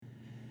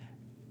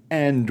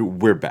And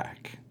we're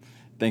back.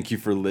 Thank you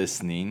for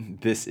listening.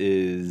 This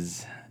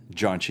is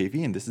John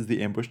Chafee, and this is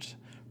the Ambushed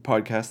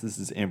Podcast. This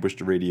is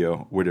Ambushed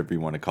Radio, whatever you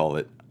want to call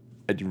it.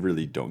 I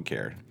really don't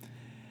care.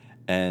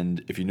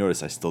 And if you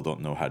notice, I still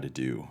don't know how to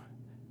do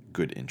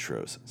good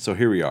intros. So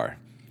here we are.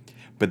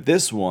 But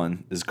this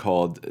one is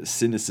called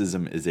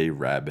Cynicism is a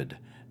Rabid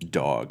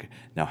Dog.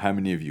 Now, how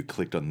many of you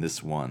clicked on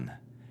this one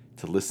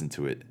to listen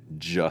to it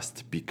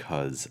just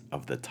because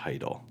of the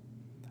title?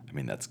 I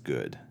mean, that's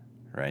good,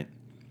 right?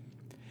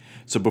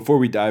 So before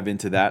we dive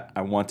into that,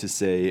 I want to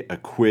say a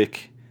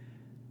quick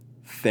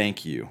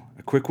thank you.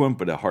 A quick one,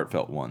 but a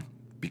heartfelt one.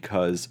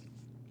 Because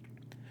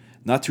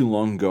not too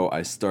long ago,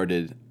 I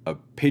started a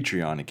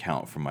Patreon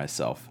account for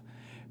myself.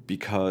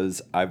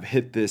 Because I've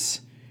hit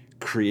this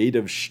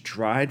creative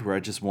stride where I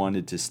just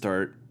wanted to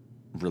start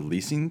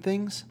releasing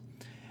things.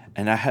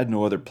 And I had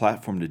no other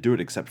platform to do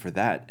it except for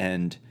that.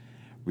 And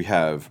we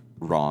have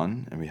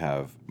Ron, and we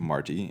have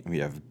Marty, and we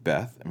have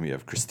Beth, and we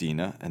have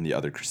Christina, and the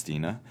other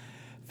Christina.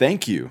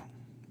 Thank you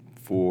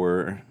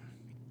for,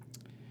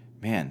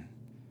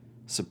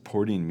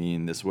 supporting me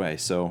in this way.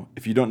 So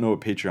if you don't know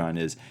what Patreon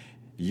is,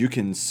 you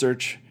can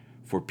search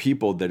for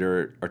people that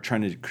are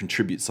trying to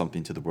contribute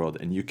something to the world.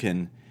 And you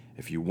can,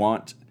 if you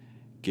want,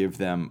 give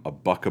them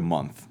 $1 a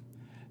month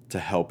to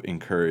help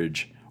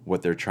encourage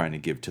what they're trying to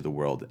give to the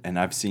world. And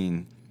I've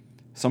seen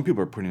some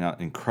people are putting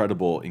out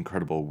incredible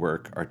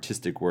work,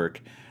 artistic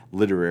work,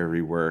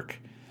 literary work,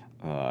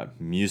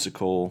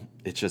 musical.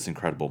 It's just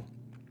incredible.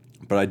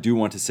 But I do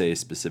want to say a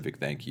specific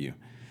thank you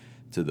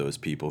to those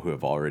people who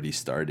have already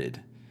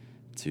started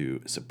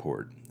to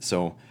support.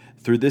 So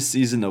through this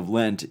season of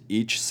Lent,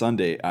 each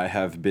Sunday I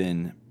have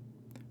been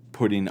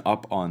putting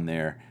up on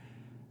there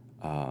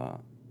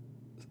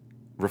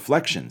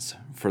reflections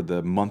for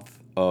the month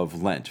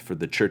of Lent, for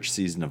the church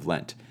season of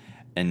Lent.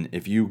 And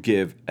if you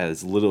give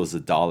as little as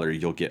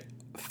 $1, you'll get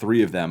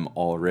 3 of them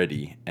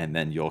already, and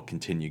then you'll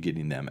continue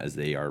getting them as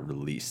they are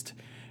released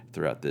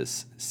throughout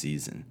this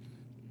season.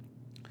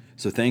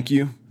 So thank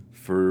you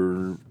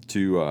to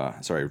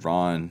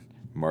Ron,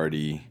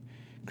 Marty,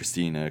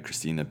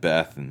 Christina,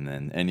 Beth, and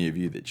then any of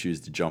you that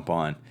choose to jump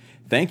on.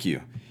 Thank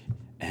you.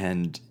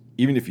 And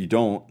even if you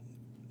don't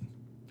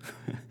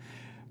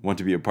want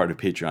to be a part of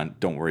Patreon,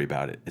 don't worry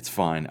about it. It's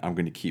fine. I'm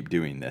going to keep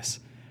doing this.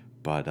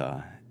 But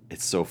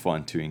it's so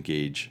fun to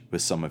engage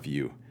with some of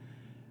you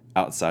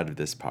outside of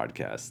this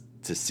podcast,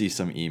 to see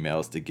some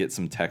emails, to get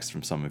some texts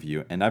from some of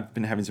you. And I've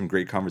been having some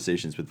great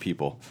conversations with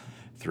people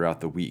throughout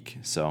the week.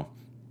 So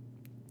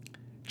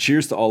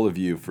cheers to all of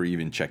you for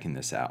even checking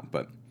this out.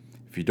 But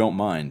if you don't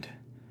mind,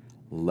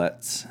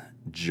 let's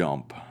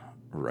jump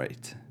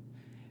right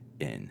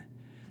in.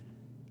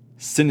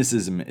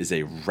 Cynicism is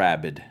a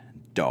Rabid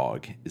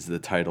Dog is the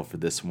title for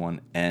this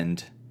one.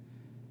 And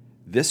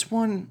this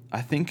one,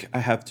 I think I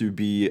have to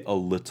be a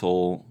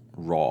little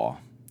raw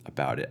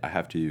about it. I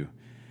have to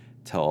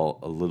tell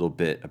a little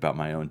bit about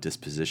my own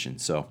disposition.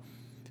 So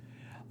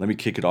let me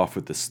kick it off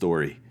with the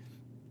story.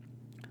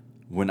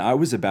 When I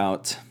was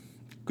about,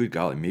 good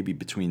golly, maybe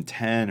between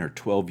 10 or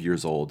 12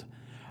 years old,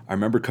 I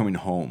remember coming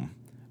home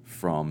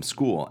from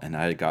school, and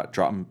I got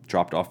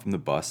dropped off from the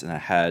bus, and I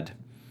had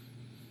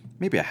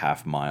maybe a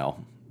half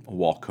mile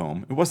walk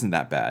home. It wasn't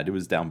that bad. It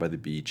was down by the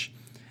beach.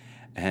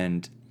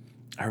 And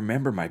I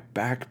remember my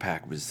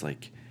backpack was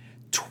like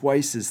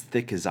twice as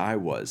thick as I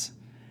was.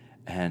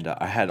 And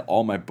I had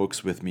all my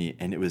books with me,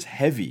 and it was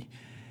heavy.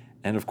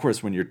 And of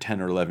course, when you're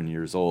 10 or 11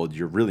 years old,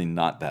 you're really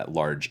not that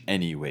large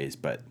anyways,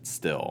 but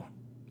still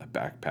a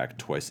backpack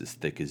twice as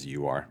thick as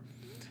you are.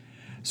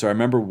 So I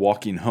remember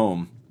walking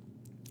home,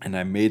 and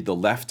I made the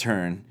left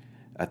turn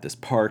at this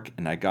park,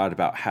 and I got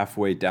about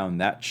halfway down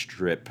that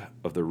strip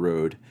of the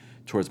road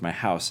towards my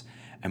house.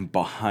 And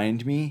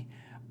behind me,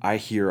 I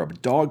hear a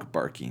dog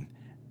barking.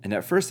 And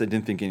at first I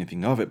didn't think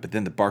anything of it, but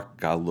then the bark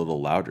got a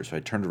little louder. So I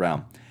turned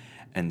around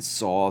and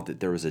saw that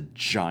there was a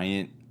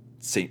giant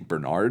Saint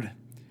Bernard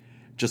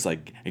just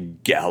like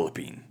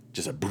galloping,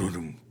 just a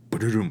boom,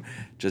 boom,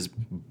 just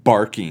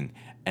barking.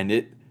 And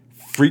it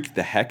freaked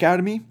the heck out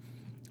of me.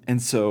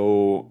 And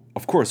so,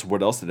 of course,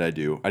 what else did I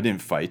do? I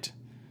didn't fight.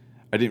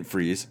 I didn't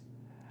freeze.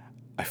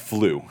 I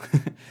flew.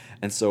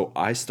 And so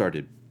I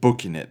started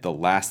booking it, the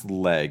last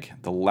leg,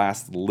 the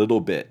last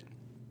little bit.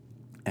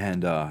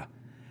 And I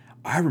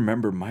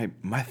remember my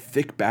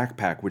thick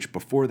backpack, which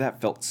before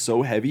that felt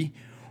so heavy,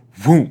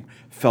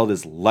 felt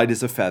as light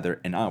as a feather,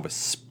 and I was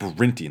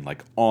sprinting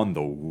like on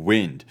the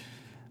wind.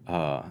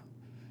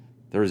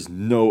 There was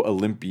no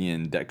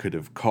Olympian that could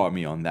have caught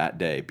me on that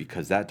day,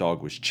 because that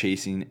dog was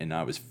chasing and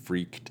I was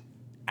freaked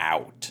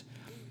out.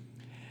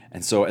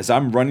 And so as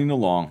I'm running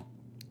along,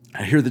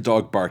 I hear the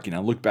dog barking. I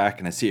look back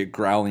and I see it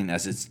growling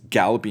as it's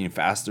galloping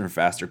faster and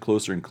faster,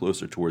 closer and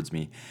closer towards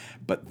me.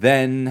 But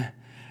then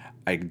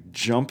I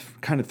jump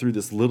kind of through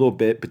this little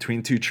bit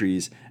between 2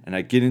 trees, and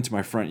I get into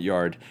my front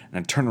yard, and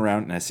I turn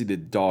around and I see the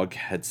dog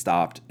had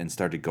stopped and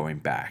started going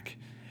back.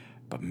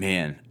 But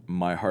man,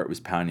 my heart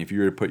was pounding. If you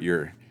were to put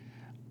your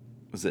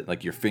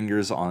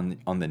fingers on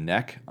the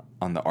neck,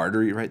 on the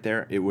artery right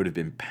there, it would have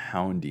been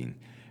pounding,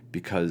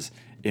 because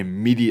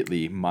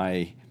immediately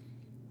my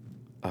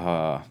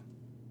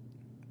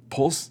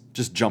pulse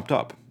just jumped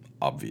up,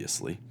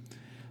 obviously.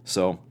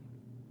 So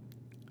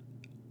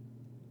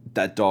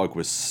that dog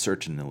was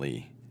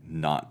certainly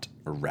not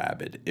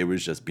rabid. It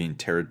was just being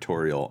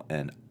territorial,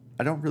 and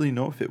I don't really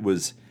know if it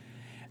was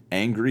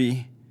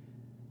angry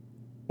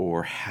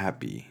or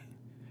happy.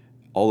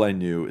 All I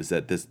knew is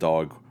that this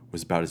dog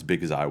was about as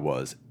big as I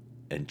was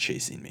and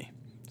chasing me.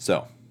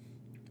 So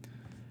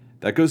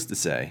that goes to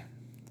say,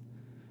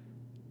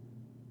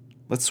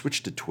 let's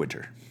switch to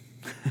Twitter.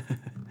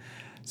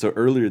 So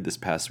earlier this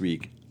past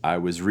week, I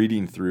was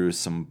reading through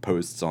some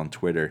posts on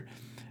Twitter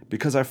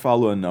because I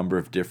follow a number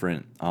of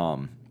different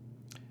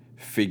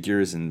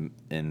figures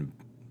in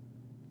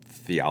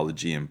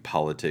theology and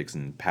politics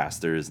and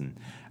pastors, and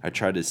I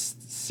try to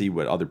see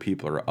what other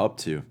people are up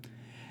to.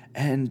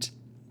 And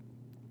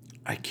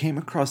I came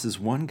across this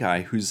one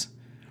guy who's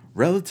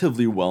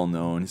relatively well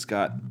known. He's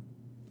got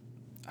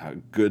a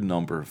good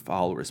number of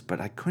followers, but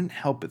I couldn't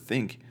help but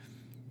think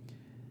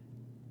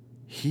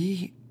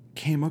he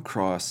came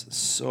across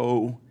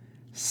so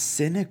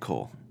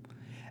cynical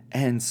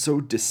and so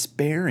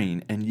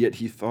despairing, and yet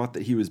he thought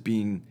that he was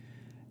being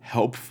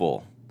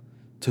helpful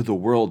to the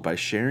world by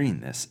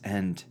sharing this,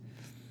 and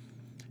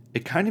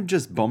it kind of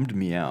just bummed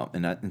me out,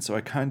 and so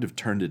I kind of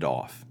turned it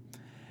off.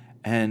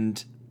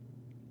 And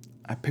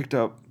I picked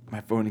up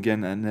my phone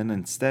again, and then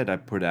instead I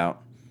put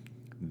out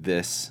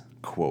this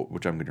quote,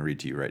 which I'm going to read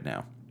to you right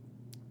now.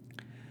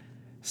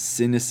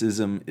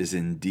 Cynicism is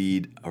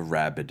indeed a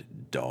rabid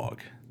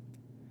dog.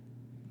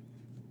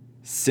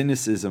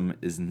 Cynicism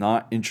is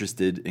not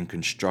interested in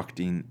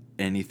constructing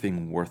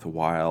anything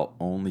worthwhile,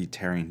 only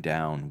tearing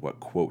down what,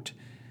 quote,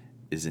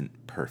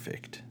 isn't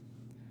perfect.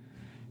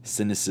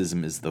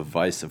 Cynicism is the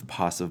vice of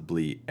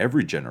possibly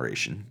every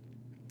generation,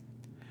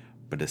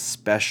 but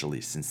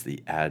especially since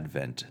the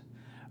advent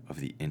of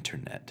the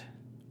internet.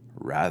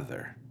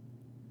 Rather,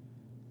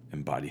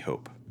 embody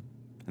hope.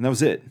 And that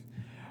was it.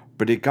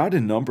 But it got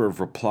a number of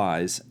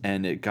replies,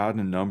 and it got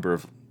a number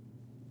of...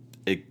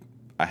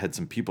 I had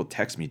some people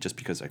text me just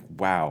because, like,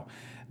 wow,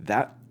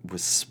 that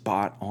was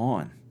spot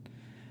on.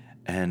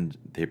 And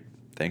they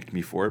thanked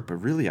me for it, but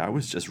really I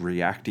was just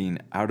reacting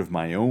out of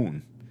my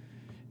own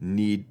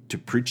need to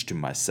preach to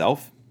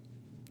myself,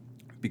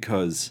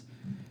 because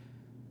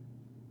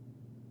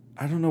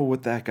I don't know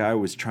what that guy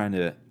was trying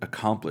to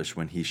accomplish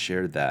when he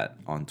shared that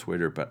on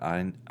Twitter, but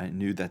I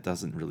knew that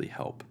doesn't really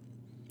help.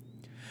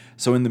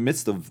 So in the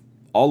midst of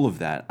all of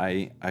that,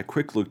 I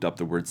quick looked up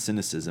the word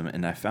cynicism,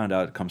 and I found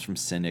out it comes from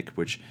cynic,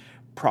 which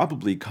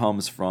probably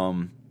comes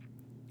from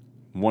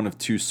one of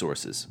two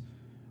sources.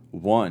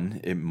 One,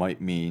 it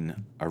might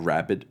mean a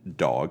rabid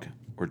dog,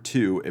 or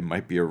two, it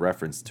might be a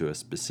reference to a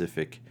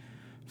specific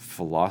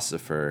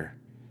philosopher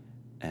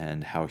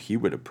and how he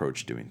would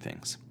approach doing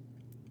things.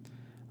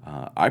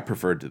 I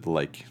prefer to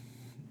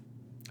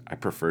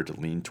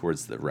lean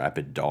towards the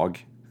rabid dog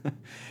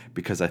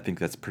because I think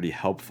that's pretty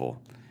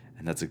helpful,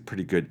 and that's a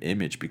pretty good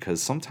image,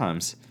 because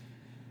sometimes,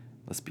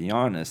 let's be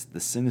honest, the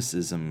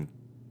cynicism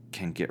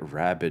can get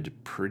rabid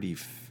pretty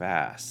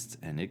fast,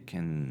 and it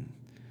can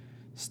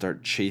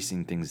start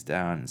chasing things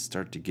down and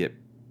start to get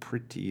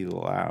pretty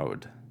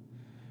loud,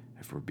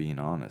 if we're being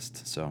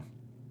honest. So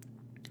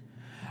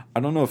I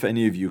don't know if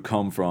any of you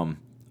come from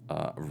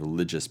a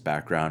religious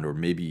background, or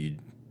maybe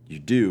you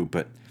do,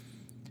 but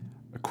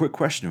a quick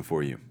question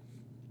for you.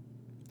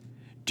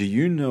 Do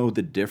you know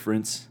the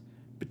difference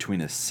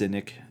between a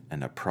cynic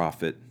and a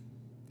prophet?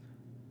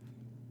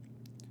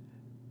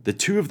 The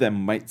two of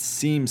them might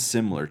seem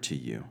similar to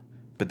you,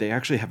 but they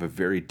actually have a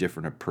very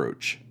different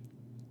approach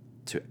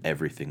to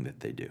everything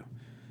that they do.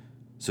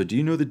 So do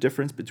you know the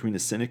difference between a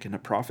cynic and a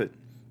prophet?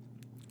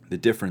 The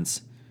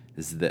difference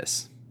is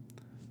this: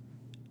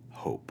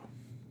 hope.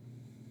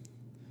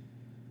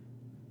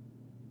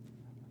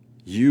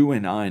 You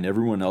and I and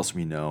everyone else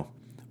we know,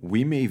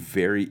 we may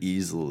very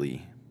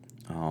easily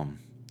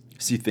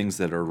see things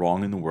that are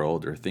wrong in the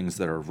world, or things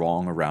that are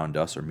wrong around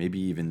us, or maybe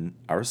even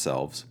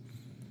ourselves.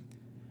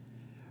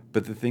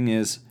 But the thing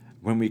is,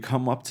 when we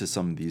come up to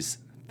some of these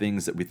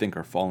things that we think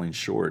are falling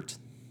short,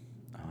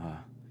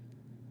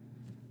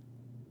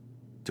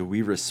 do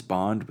we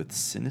respond with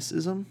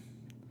cynicism?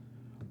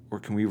 Or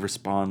can we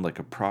respond like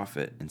a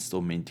prophet and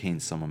still maintain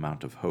some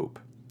amount of hope?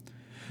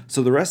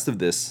 So the rest of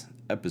this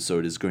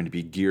episode is going to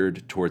be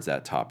geared towards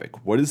that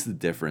topic. What is the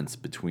difference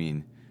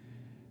between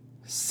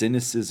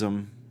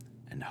cynicism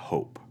and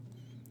hope?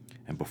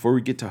 And before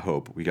we get to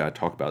hope, we got to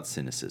talk about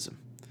cynicism.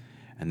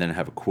 And then I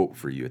have a quote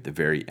for you at the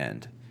very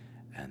end.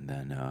 And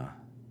then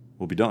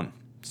we'll be done.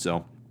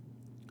 So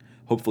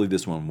hopefully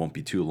this one won't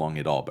be too long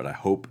at all, but I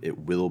hope it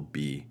will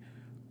be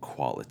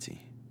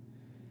quality.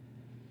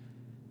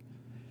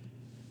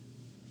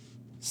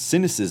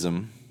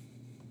 Cynicism,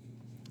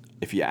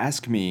 if you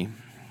ask me,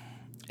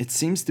 it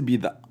seems to be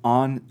the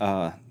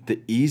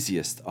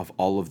easiest of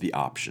all of the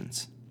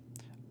options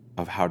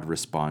of how to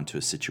respond to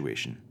a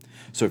situation.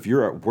 So if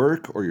you're at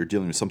work, or you're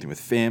dealing with something with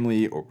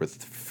family or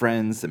with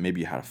friends that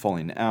maybe you had a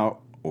falling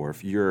out, or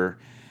if you're,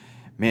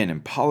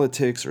 in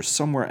politics or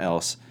somewhere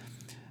else,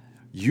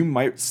 you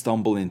might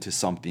stumble into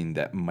something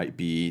that might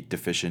be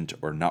deficient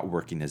or not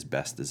working as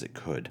best as it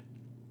could.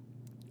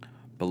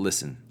 But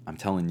listen, I'm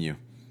telling you,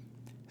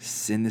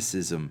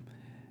 cynicism,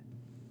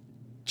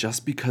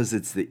 just because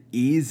it's the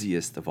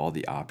easiest of all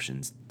the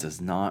options,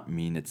 does not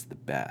mean it's the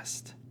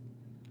best.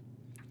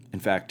 In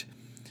fact,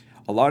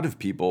 a lot of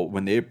people,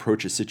 when they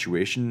approach a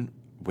situation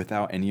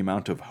without any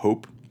amount of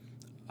hope,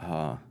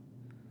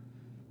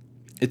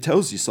 it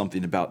tells you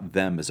something about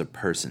them as a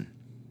person.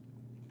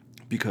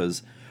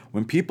 Because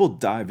when people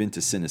dive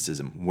into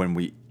cynicism,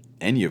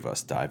 any of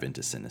us dive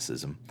into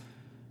cynicism,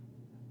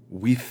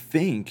 we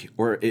think,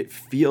 or it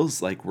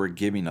feels like we're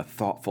giving a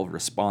thoughtful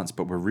response,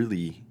 but we're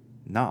really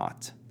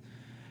not.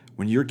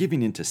 When you're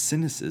giving into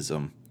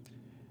cynicism,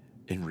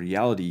 in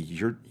reality,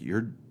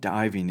 you're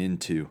diving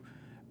into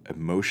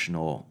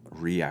emotional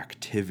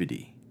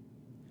reactivity,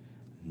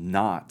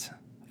 not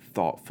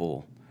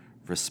thoughtful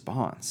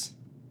response.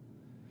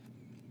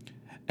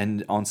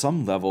 And on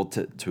some level,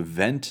 to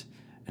vent,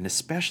 and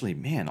especially,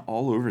 man,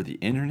 all over the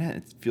internet,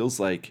 it feels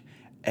like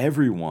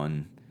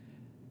everyone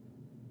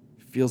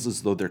feels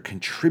as though they're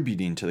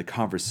contributing to the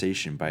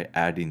conversation by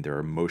adding their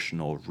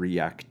emotional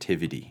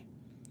reactivity.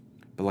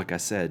 But like I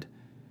said,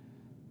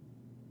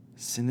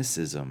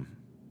 cynicism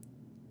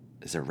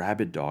is a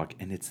rabid dog,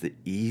 and it's the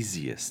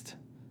easiest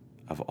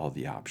of all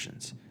the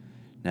options.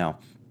 Now,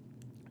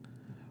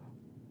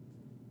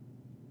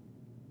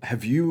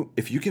 if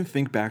you can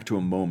think back to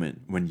a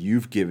moment when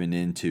you've given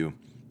into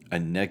a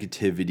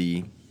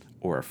negativity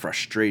or a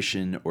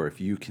frustration, or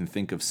if you can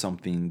think of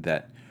something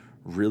that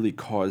really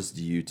caused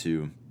you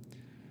to,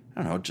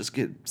 I don't know, just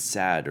get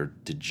sad or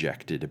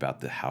dejected about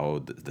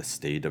the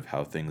state of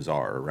how things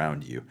are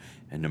around you,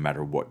 and no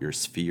matter what your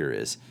sphere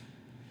is,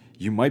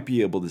 you might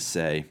be able to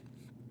say,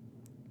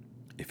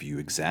 if you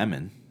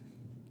examine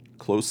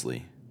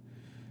closely,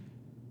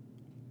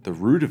 the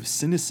root of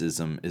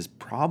cynicism is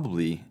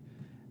probably,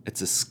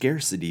 it's a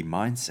scarcity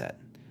mindset.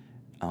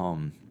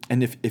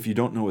 And if you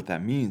don't know what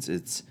that means,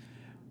 it's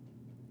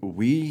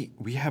we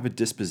have a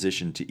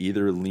disposition to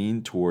either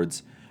lean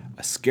towards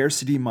a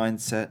scarcity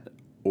mindset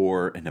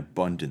or an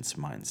abundance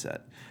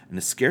mindset. And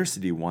the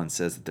scarcity one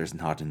says that there's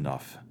not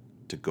enough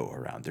to go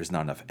around. There's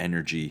not enough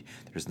energy.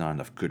 There's not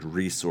enough good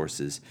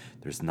resources.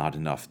 There's not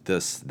enough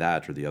this,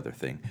 that, or the other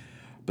thing.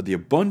 But the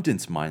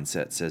abundance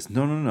mindset says,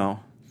 no.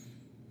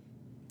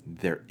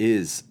 There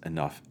is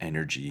enough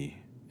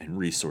energy and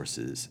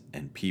resources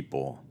and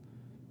people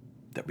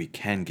that we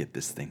can get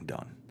this thing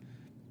done.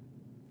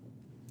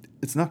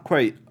 It's not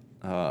quite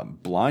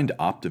blind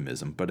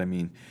optimism, but I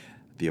mean,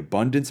 the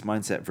abundance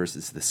mindset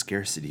versus the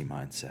scarcity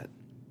mindset.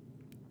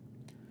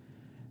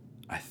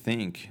 I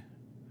think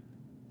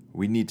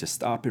we need to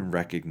stop and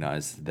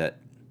recognize that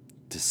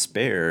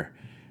despair,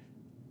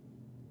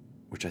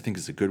 which I think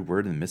is a good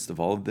word in the midst of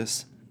all of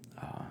this,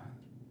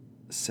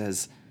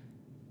 says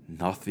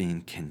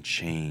nothing can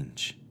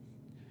change.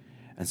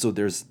 And so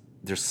there's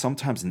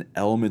sometimes an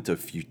element of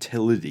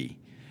futility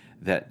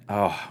that,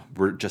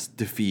 we're just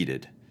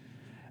defeated.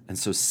 And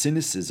so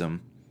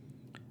cynicism,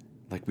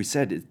 like we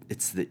said,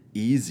 it's the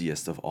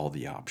easiest of all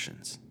the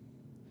options.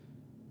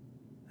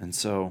 And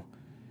so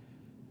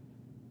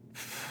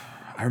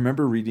I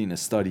remember reading a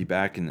study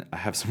back, and I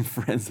have some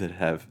friends that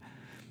have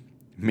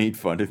made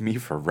fun of me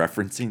for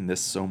referencing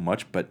this so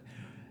much, but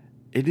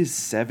it is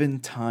 7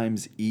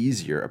 times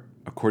easier,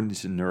 according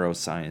to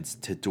neuroscience,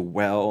 to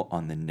dwell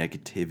on the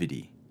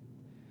negativity,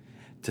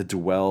 to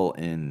dwell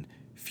in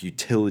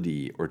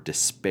futility or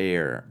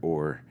despair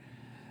or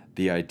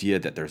the idea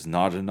that there's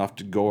not enough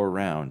to go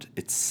around.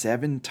 It's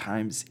 7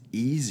 times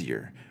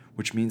easier,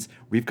 which means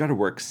we've got to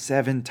work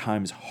 7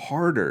 times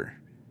harder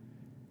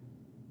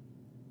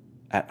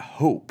at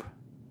hope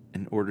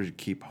in order to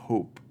keep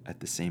hope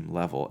at the same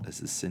level as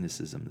the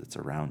cynicism that's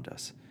around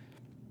us.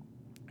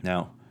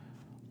 Now,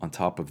 on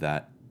top of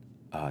that,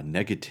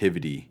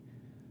 negativity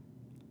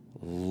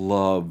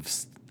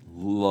loves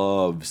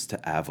to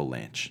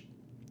avalanche.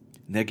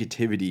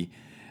 Negativity,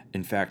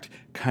 in fact,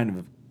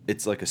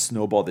 it's like a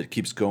snowball that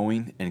keeps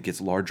going and it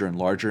gets larger and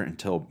larger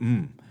until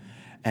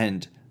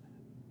And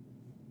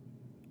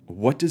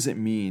what does it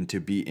mean to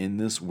be in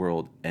this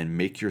world and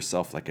make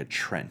yourself like a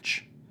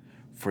trench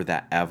for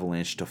that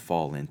avalanche to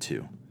fall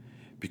into?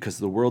 Because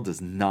the world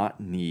does not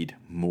need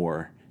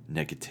more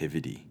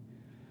negativity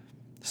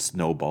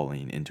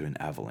snowballing into an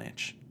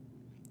avalanche.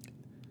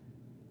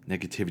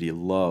 Negativity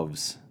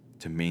loves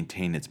to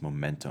maintain its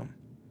momentum.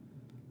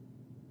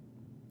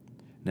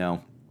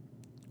 Now,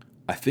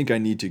 I think I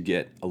need to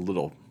get a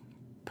little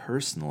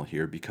personal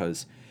here,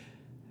 because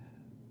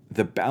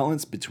the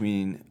balance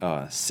between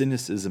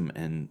cynicism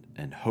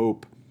and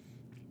hope,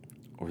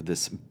 or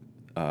this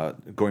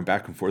going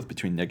back and forth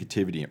between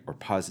negativity or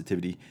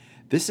positivity,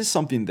 this is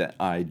something that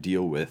I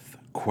deal with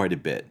quite a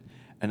bit.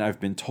 And I've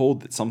been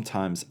told that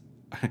sometimes,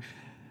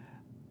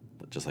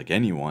 just like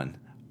anyone,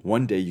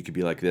 one day you could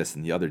be like this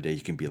and the other day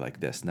you can be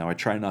like this. Now, I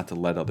try not to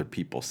let other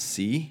people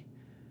see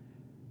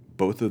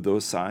both of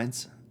those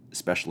sides,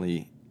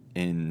 especially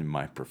in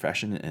my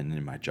profession and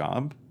in my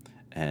job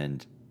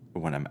and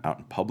when I'm out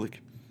in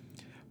public.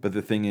 But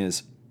the thing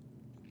is,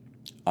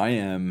 I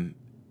am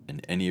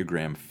an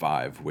Enneagram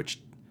 5,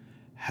 which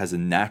has a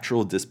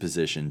natural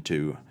disposition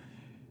to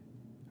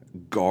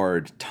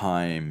guard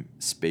time,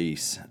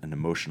 space, and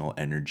emotional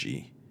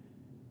energy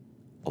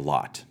a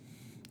lot.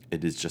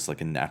 It is just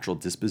like a natural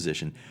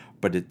disposition,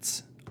 but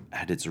it's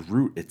at its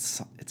root,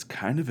 it's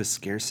kind of a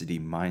scarcity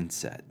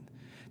mindset,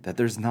 that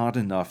there's not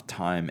enough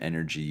time,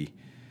 energy,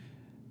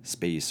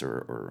 space,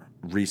 or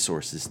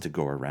resources to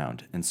go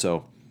around. And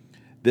so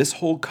this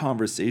whole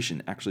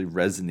conversation actually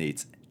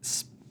resonates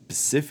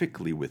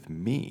specifically with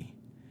me,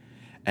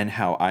 and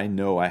how I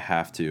know I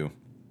have to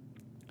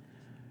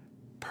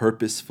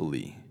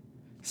purposefully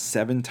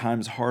 7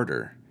 times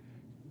harder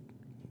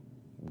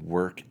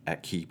work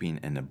at keeping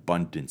an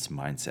abundance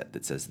mindset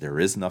that says there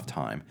is enough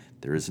time,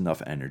 there is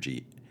enough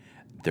energy,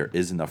 there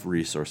is enough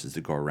resources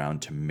to go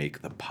around to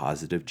make the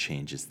positive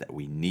changes that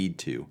we need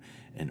to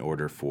in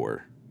order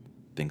for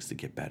things to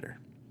get better.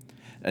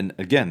 And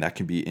again, that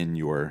can be in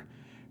your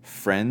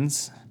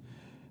friends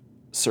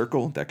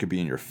circle, that could be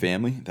in your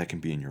family, that can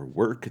be in your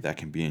work, that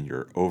can be in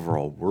your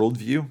overall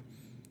worldview.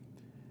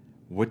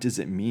 What does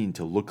it mean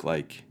to look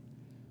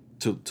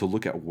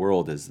at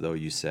world as though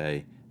you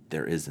say,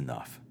 there is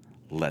enough,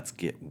 let's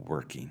get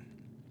working?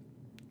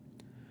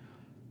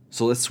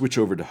 So let's switch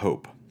over to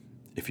hope,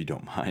 if you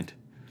don't mind.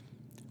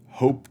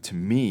 Hope, to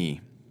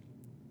me,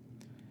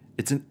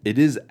 it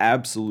is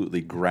absolutely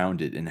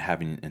grounded in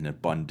having an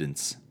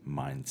abundance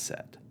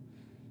mindset.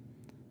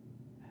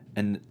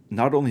 And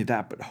not only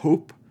that, but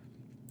hope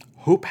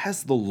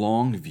has the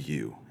long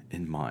view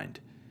in mind.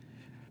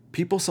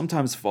 People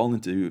sometimes fall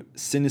into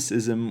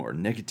cynicism or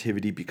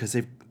negativity because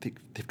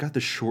they've got the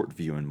short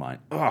view in mind.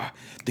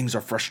 Things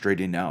are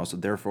frustrating now, so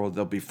therefore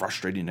they'll be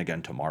frustrating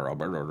again tomorrow.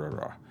 Blah, blah, blah,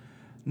 blah.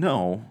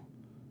 No.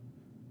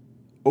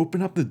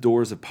 Open up the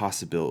doors of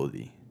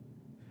possibility.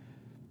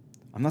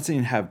 I'm not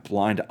saying have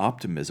blind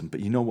optimism,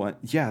 but you know what?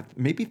 Yeah,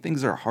 maybe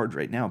things are hard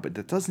right now, but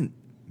that doesn't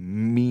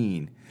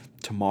mean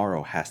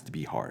tomorrow has to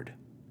be hard,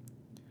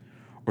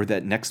 or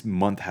that next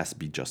month has to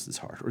be just as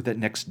hard, or that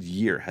next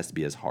year has to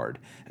be as hard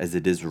as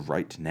it is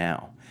right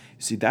now.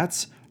 You see,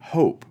 that's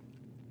hope,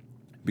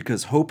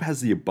 because hope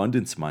has the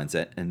abundance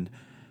mindset, and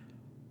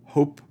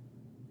hope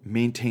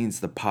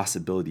maintains the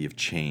possibility of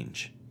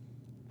change.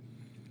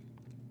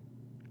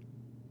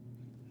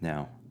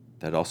 Now,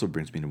 that also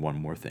brings me to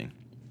one more thing.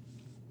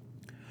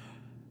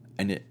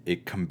 And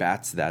it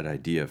combats that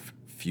idea of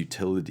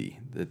futility.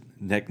 That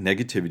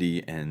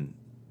negativity and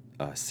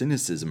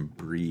cynicism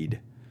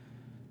breed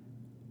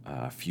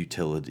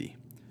futility.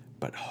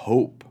 But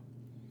hope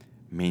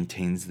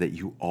maintains that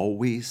you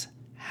always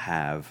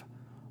have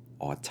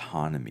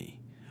autonomy.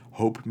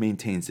 Hope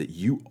maintains that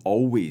you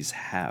always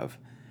have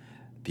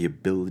the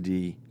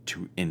ability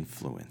to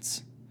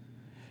influence.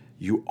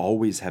 You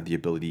always have the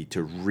ability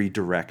to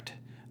redirect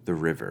the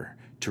river,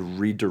 to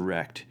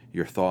redirect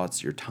your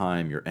thoughts, your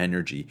time, your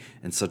energy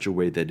in such a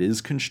way that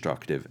is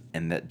constructive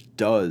and that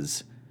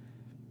does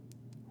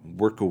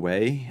work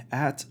away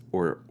at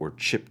or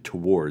chip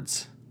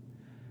towards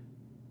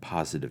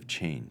positive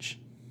change.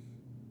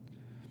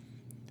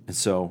 And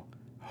so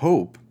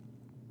hope,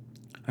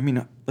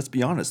 let's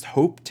be honest,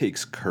 hope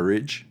takes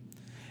courage,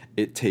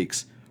 it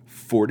takes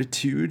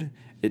fortitude,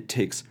 it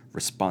takes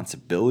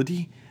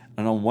responsibility,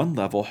 and on one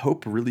level,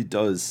 hope really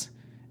does,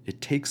 it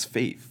takes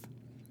faith.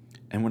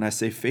 And when I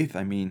say faith,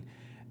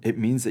 it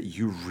means that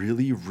you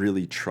really,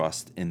 really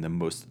trust in the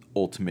most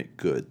ultimate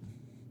good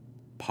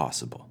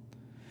possible.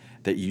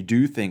 That you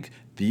do think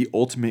the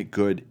ultimate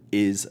good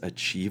is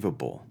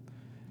achievable.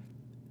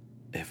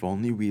 If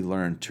only we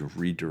learn to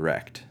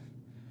redirect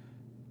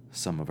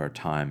some of our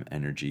time,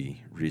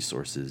 energy,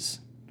 resources,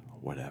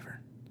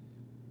 whatever.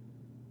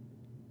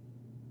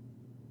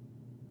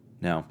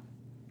 Now,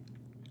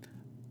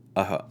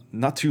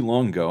 not too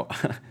long ago,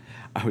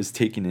 I was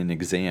taking an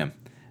exam.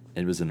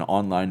 It was an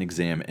online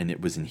exam, and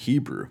it was in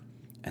Hebrew.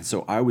 And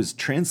so I was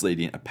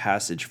translating a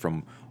passage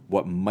from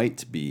what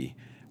might be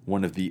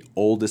one of the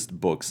oldest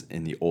books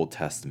in the Old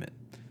Testament.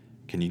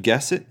 Can you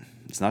guess it?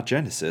 It's not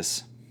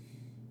Genesis.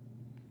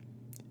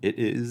 It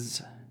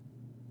is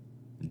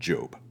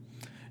Job.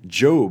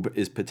 Job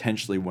is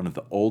potentially one of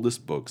the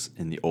oldest books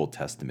in the Old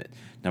Testament.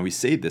 Now, we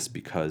say this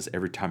because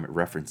every time it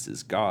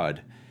references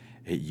God,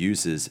 it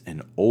uses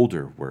an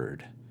older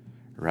word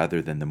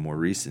rather than the more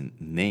recent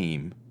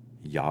name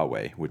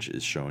Yahweh, which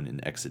is shown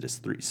in Exodus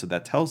 3. So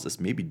that tells us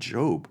maybe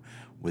Job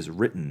was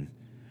written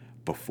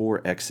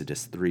before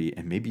Exodus 3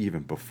 and maybe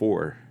even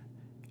before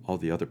all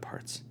the other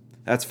parts.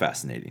 That's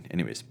fascinating.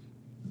 Anyways,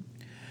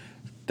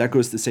 that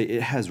goes to say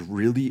it has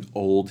really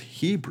old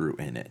Hebrew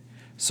in it.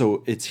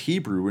 So it's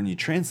Hebrew, when you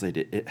translate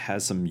it, it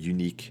has some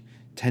unique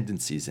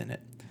tendencies in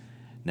it.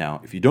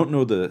 Now, if you don't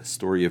know the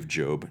story of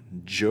Job,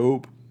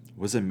 Job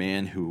was a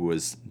man who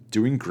was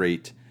doing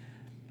great,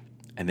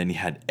 and then he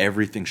had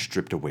everything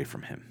stripped away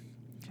from him.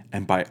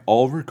 And by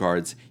all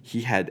regards,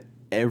 he had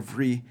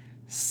every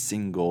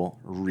single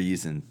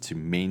reason to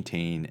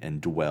maintain and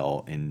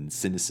dwell in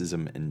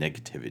cynicism and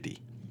negativity.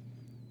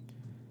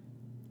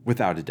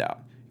 Without a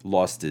doubt.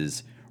 Lost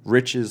his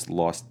riches,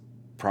 lost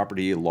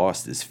property,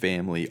 lost his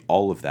family,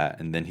 all of that,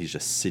 and then he's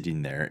just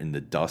sitting there in the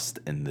dust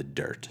and the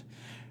dirt,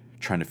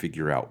 trying to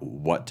figure out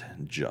what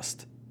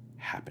just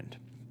happened.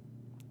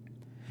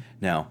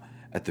 Now,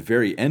 at the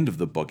very end of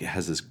the book, it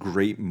has this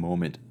great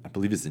moment, I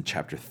believe it's in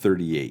chapter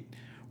 38,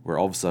 where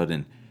all of a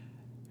sudden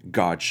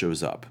God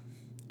shows up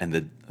and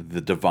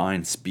the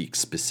divine speaks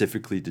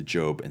specifically to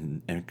Job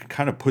and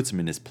kind of puts him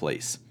in his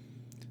place.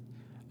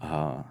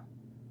 But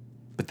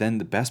then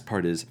the best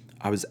part is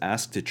I was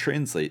asked to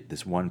translate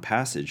this one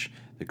passage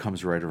that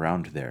comes right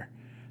around there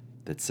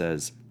that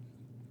says,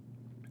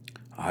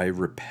 I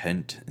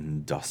repent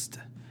in dust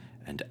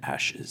and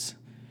ashes.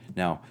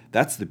 Now,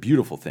 that's the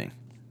beautiful thing,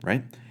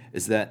 right?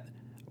 Is that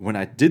when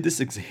I did this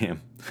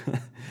exam,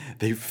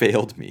 they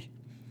failed me,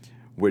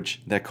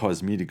 which that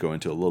caused me to go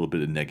into a little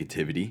bit of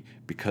negativity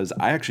because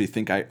I actually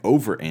think I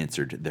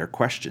over-answered their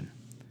question.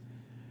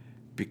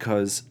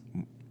 Because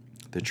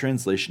the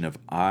translation of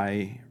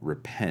I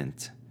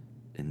repent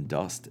in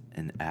dust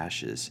and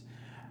ashes,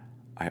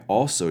 I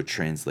also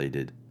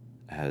translated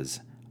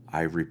as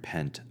I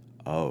repent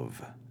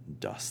of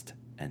dust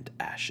and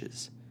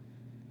ashes.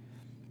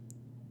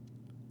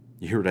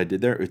 You hear what I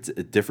did there? It's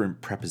a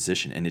different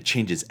preposition and it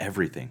changes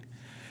everything.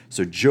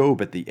 So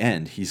Job at the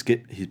end, he's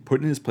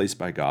put in his place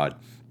by God,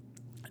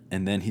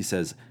 and then he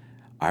says,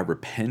 I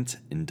repent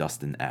in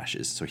dust and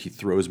ashes. So he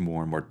throws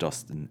more and more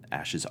dust and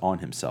ashes on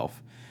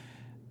himself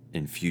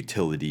in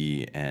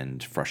futility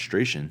and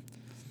frustration.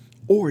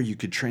 Or you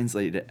could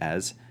translate it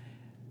as,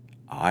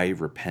 I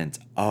repent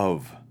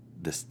of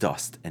this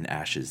dust and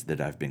ashes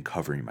that I've been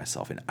covering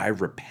myself in. I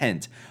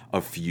repent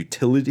of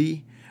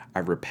futility. I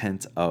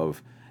repent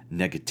of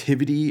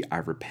negativity. I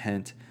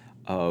repent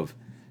of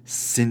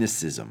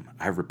cynicism.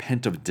 I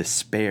repent of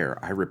despair.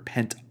 I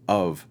repent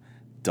of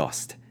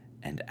dust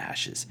and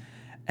ashes.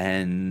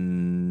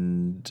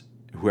 And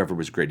whoever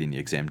was grading the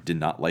exam did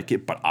not like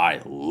it, but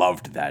I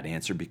loved that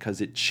answer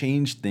because it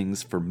changed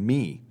things for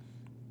me.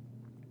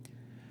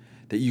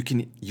 That you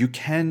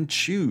can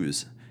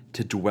choose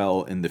to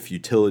dwell in the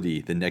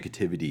futility, the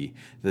negativity,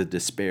 the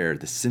despair,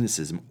 the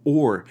cynicism,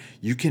 or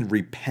you can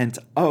repent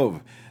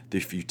of the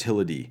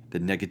futility, the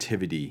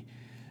negativity,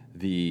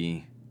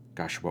 the,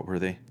 what were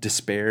they?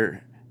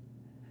 Despair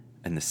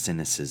and the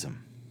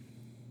cynicism.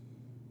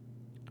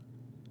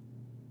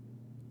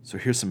 So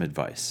here's some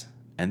advice,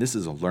 and this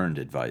is a learned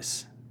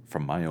advice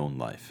from my own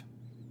life.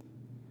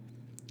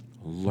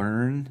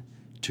 Learn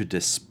to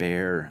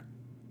despair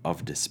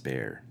of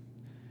despair,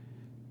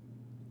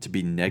 to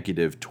be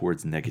negative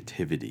towards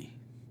negativity,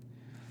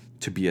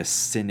 to be a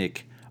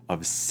cynic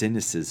of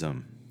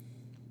cynicism.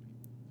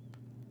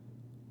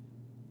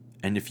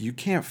 And if you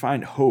can't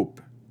find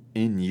hope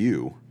in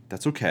you,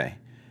 that's okay.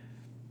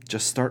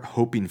 Just start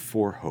hoping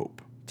for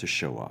hope to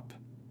show up.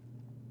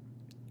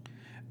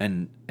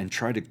 And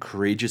try to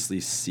courageously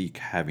seek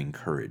having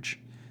courage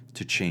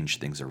to change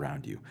things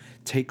around you.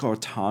 Take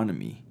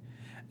autonomy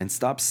and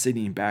stop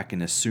sitting back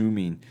and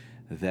assuming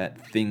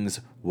that things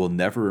will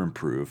never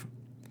improve.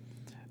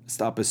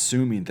 Stop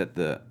assuming that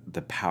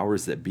the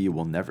powers that be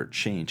will never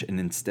change, and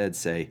instead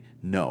say,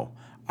 no,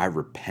 I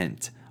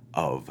repent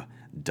of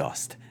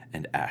dust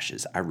and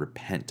ashes. I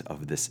repent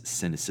of this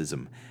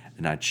cynicism,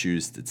 and I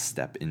choose to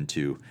step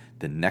into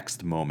the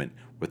next moment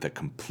with a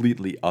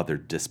completely other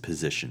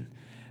disposition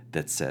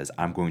that says,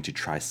 I'm going to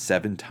try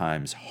 7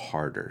 times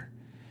harder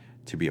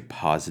to be a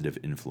positive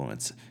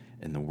influence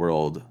in the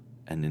world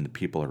and in the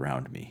people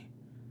around me.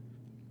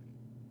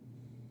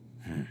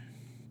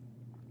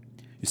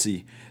 You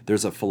see,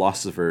 there's a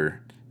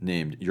philosopher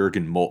named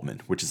Jürgen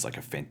Moltmann, which is like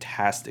a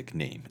fantastic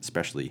name,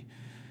 especially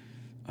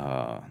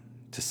to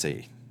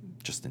say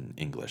just in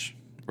English,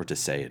 or to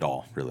say at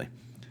all, really.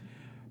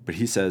 But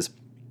he says,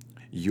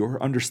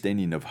 your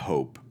understanding of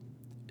hope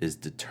is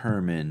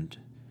determined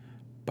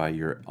by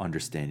your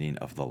understanding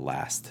of the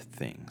last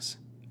things.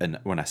 And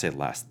when I say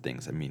last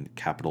things, I mean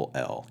capital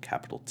L,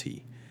 capital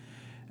T.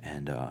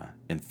 And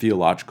in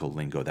theological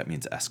lingo, that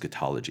means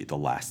eschatology, the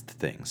last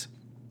things.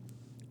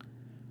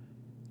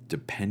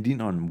 Depending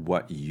on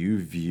what you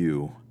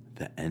view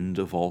the end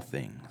of all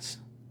things,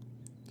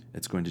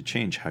 it's going to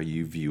change how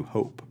you view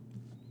hope.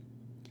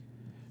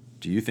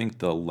 Do you think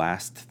the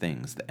last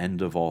things, the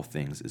end of all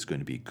things, is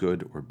going to be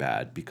good or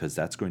bad? Because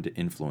that's going to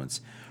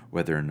influence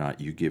whether or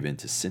not you give in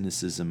to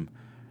cynicism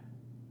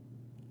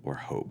or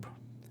hope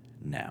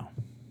now.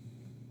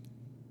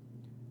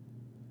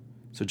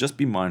 So just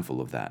be mindful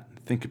of that.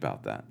 Think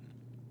about that.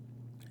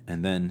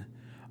 And then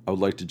I would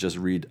like to just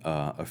read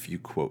a few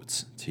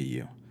quotes to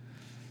you.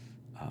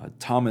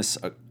 Thomas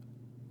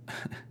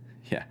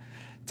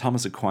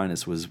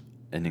Aquinas was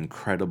an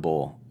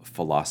incredible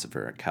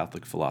philosopher, a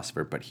Catholic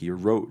philosopher, but he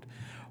wrote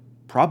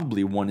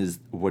probably what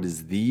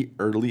is the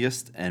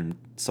earliest, and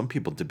some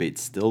people debate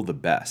still the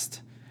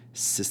best,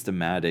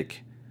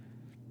 systematic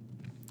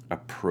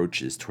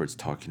approaches towards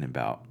talking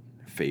about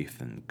faith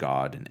and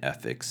God and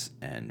ethics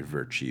and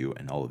virtue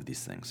and all of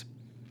these things.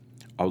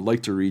 I would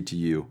like to read to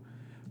you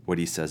what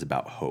he says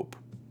about hope.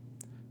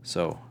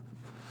 So,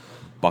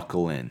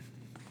 buckle in.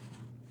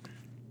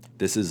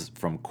 This is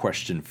from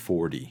question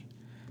 40.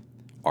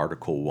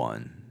 Article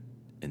 1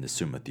 in the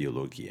Summa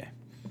Theologiae.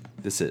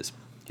 He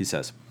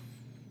says,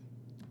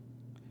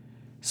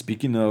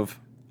 speaking of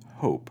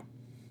hope,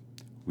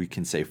 we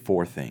can say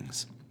 4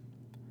 things.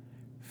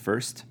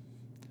 First,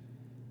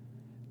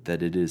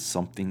 that it is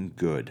something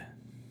good,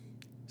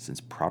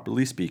 since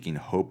properly speaking,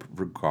 hope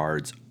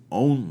regards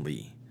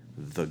only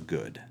the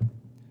good.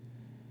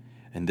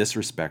 In this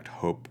respect,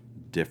 hope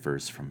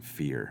differs from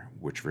fear,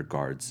 which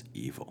regards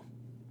evil.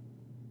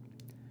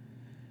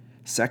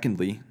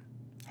 Secondly,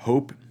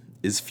 hope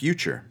is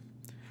future,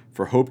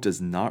 for hope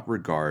does not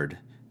regard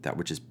that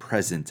which is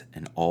present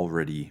and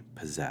already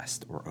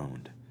possessed or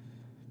owned.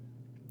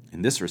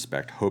 In this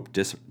respect, hope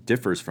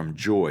differs from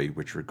joy,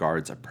 which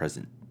regards a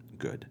present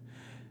good.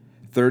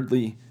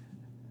 Thirdly,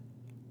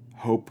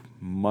 hope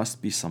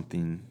must be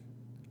something,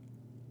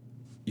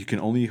 you can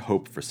only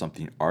hope for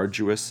something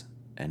arduous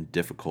and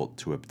difficult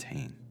to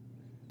obtain.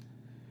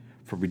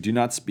 For we do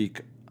not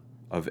speak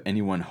of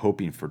anyone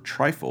hoping for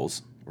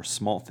trifles or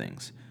small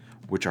things,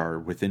 which are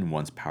within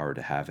one's power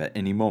to have at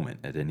any moment,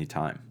 at any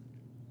time.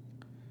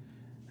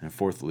 And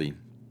fourthly,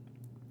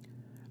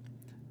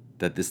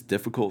 that this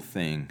difficult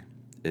thing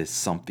is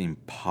something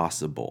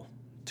possible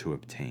to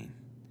obtain.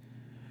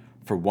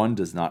 For one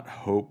does not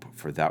hope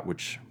for that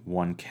which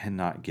one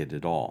cannot get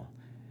at all.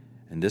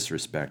 In this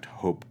respect,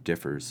 hope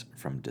differs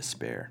from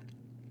despair.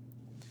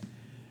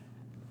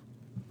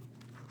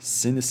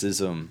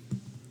 Cynicism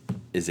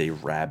is a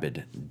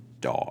rabid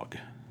dog.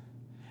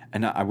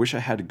 And I wish I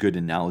had a good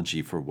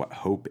analogy for what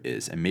hope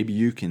is. And maybe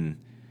you can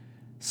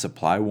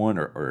supply one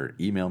or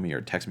email me or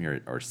text me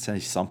or say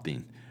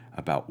something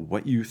about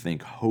what you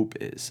think hope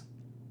is.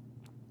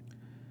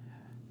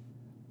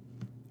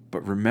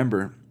 But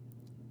remember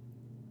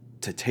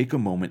to take a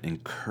moment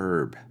and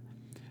curb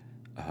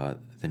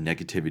the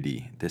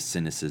negativity, the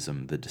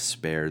cynicism, the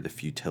despair, the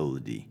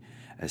futility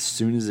as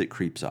soon as it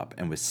creeps up.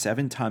 And with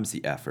 7 times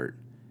the effort,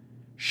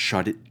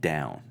 shut it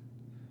down.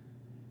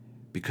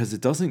 Because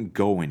it doesn't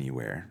go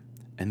anywhere.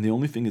 And the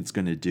only thing it's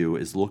going to do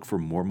is look for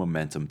more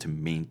momentum to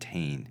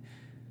maintain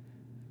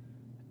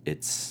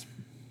its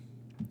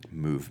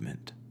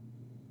movement.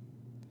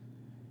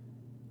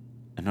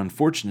 And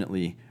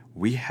unfortunately,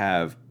 we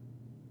have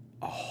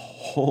a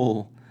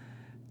whole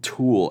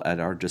tool at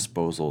our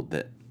disposal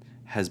that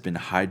has been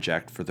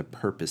hijacked for the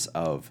purpose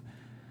of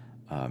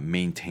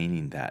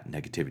maintaining that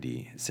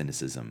negativity,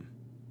 cynicism,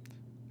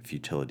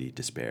 futility,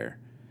 despair.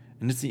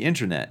 And it's the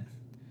internet.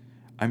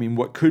 I mean,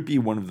 what could be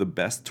one of the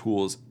best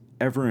tools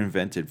ever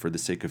invented for the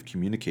sake of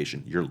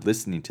communication, you're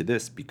listening to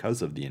this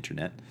because of the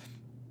internet,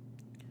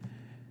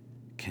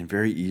 can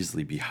very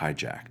easily be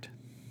hijacked.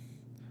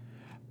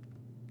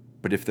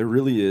 But if there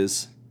really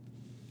is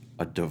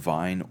a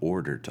divine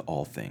order to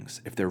all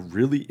things, if there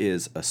really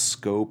is a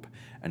scope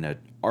and an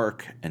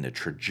arc and a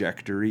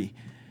trajectory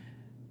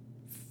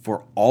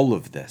for all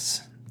of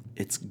this,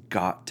 it's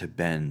got to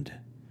bend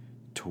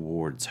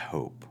towards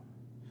hope,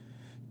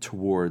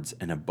 towards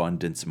an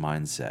abundance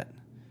mindset.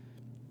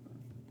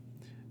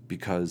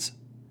 Because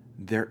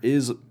there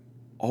is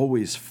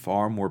always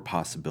far more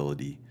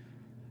possibility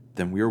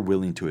than we are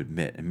willing to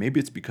admit. And maybe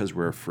it's because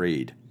we're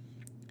afraid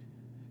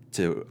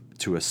to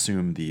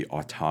assume the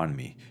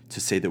autonomy, to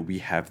say that we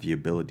have the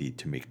ability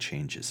to make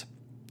changes.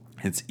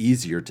 It's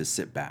easier to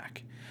sit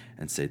back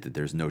and say that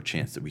there's no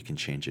chance that we can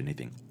change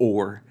anything.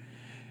 Or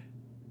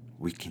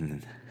we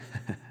can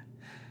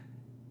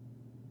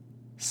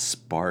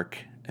spark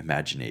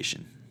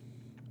imagination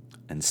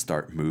and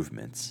start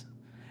movements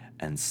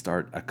and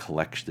start a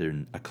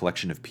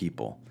collection of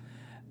people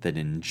that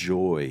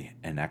enjoy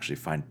and actually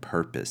find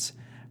purpose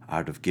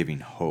out of giving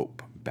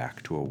hope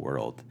back to a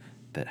world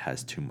that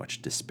has too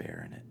much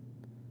despair in it.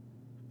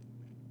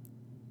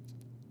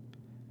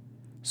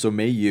 So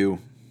may you,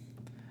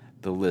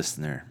 the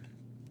listener,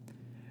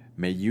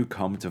 may you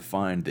come to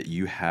find that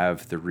you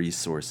have the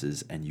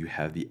resources and you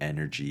have the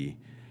energy,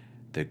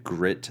 the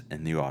grit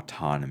and the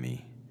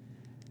autonomy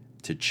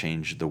to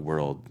change the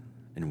world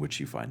in which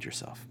you find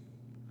yourself.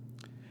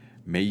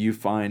 May you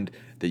find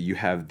that you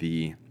have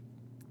the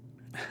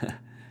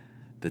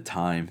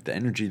time, the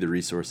energy, the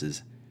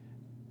resources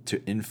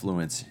to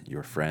influence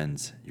your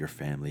friends, your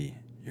family,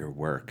 your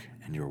work,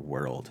 and your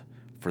world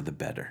for the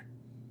better.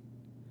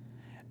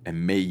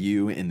 And may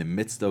you, in the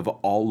midst of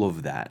all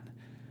of that,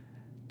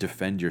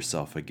 defend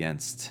yourself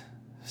against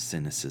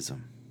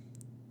cynicism.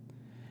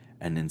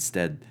 And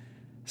instead,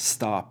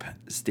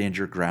 stand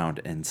your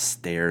ground, and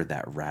stare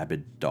that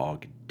rabid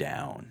dog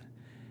down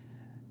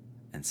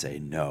and say,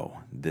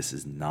 no, this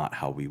is not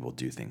how we will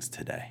do things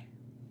today.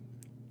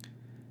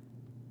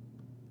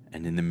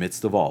 And in the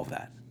midst of all of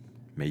that,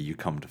 may you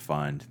come to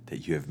find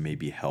that you have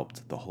maybe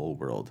helped the whole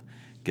world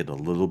get a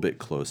little bit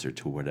closer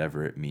to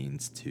whatever it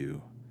means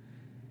to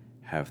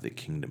have the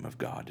kingdom of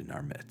God in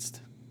our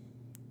midst.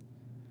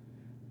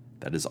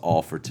 That is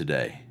all for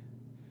today.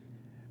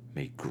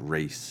 May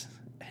grace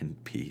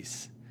and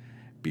peace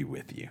be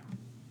with you.